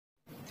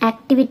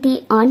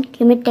Activity on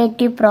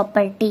commutative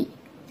property.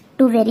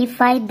 To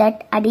verify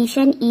that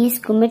addition is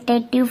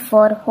commutative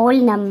for whole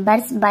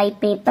numbers by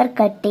paper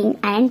cutting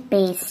and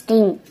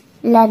pasting.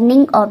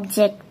 Learning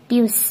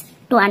objectives.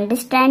 To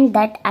understand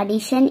that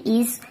addition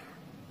is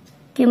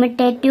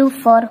commutative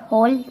for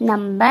whole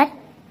number,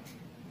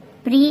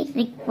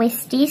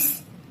 prerequisite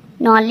is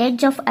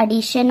knowledge of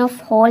addition of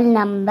whole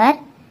number,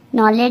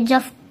 knowledge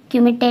of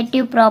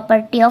commutative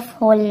property of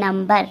whole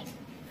number.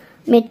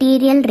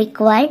 Material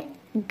required: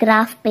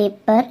 graph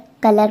paper,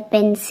 color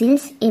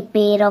pencils, a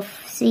pair of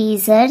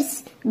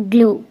scissors,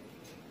 glue.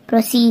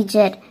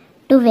 Procedure: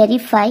 to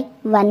verify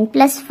 1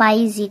 plus 5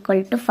 is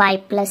equal to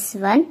 5 plus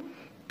 1,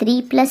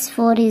 3 plus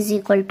 4 is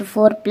equal to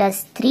 4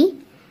 plus 3.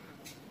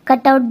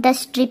 Cut out the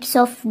strips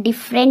of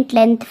different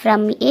length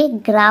from a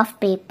graph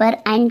paper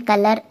and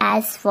color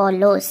as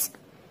follows.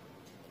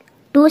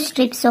 2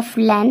 strips of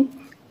length,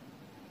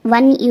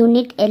 1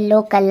 unit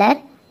yellow color,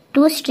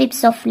 2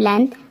 strips of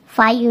length,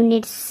 5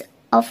 units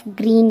of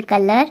green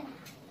color,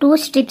 2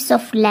 strips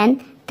of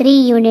length, 3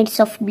 units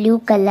of blue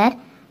color,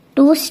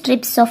 2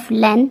 strips of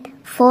length,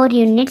 4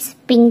 units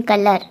pink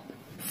color.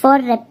 For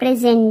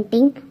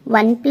representing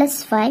 1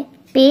 plus 5,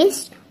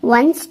 paste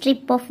one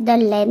strip of the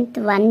length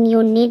 1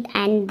 unit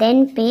and then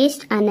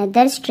paste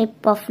another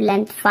strip of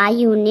length 5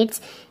 units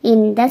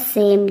in the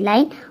same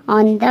line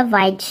on the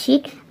white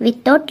sheet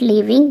without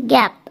leaving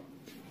gap.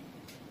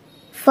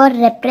 For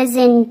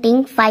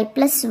representing 5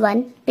 plus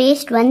 1,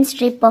 paste one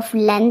strip of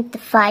length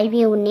 5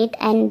 unit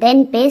and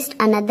then paste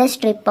another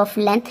strip of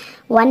length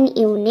 1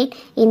 unit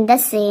in the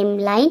same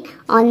line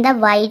on the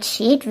white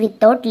sheet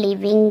without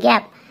leaving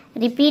gap.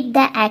 Repeat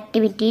the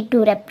activity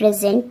to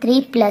represent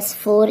 3 plus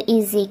 4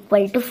 is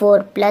equal to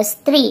 4 plus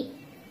 3.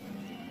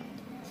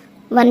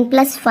 1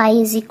 plus 5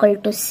 is equal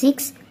to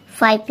 6.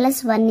 5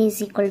 plus 1 is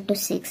equal to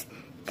 6.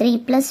 3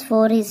 plus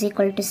 4 is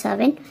equal to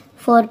 7.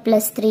 4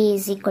 plus 3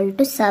 is equal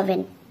to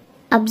 7.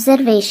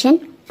 Observation: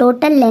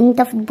 total length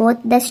of both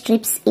the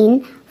strips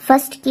in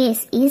first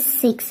case is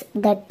 6.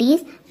 That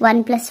is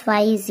 1 plus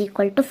 5 is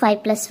equal to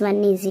 5 plus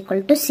 1 is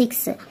equal to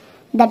 6.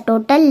 The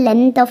total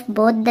length of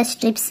both the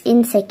strips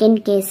in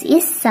second case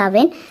is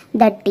 7.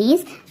 That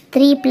is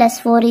 3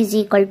 plus 4 is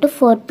equal to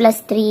 4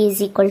 plus 3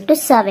 is equal to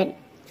 7.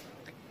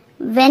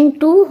 When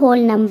two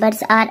whole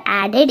numbers are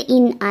added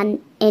in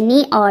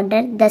any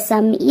order, the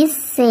sum is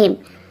same.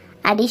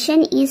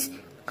 Addition is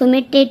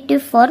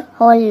commutative for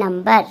whole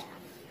number.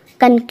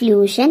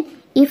 Conclusion: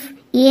 if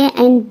a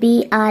and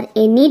b are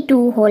any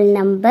two whole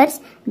numbers,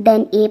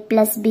 then a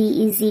plus b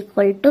is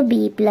equal to b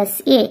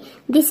plus a.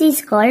 This is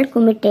called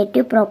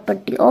commutative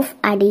property of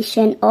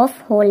addition of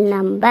whole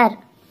number.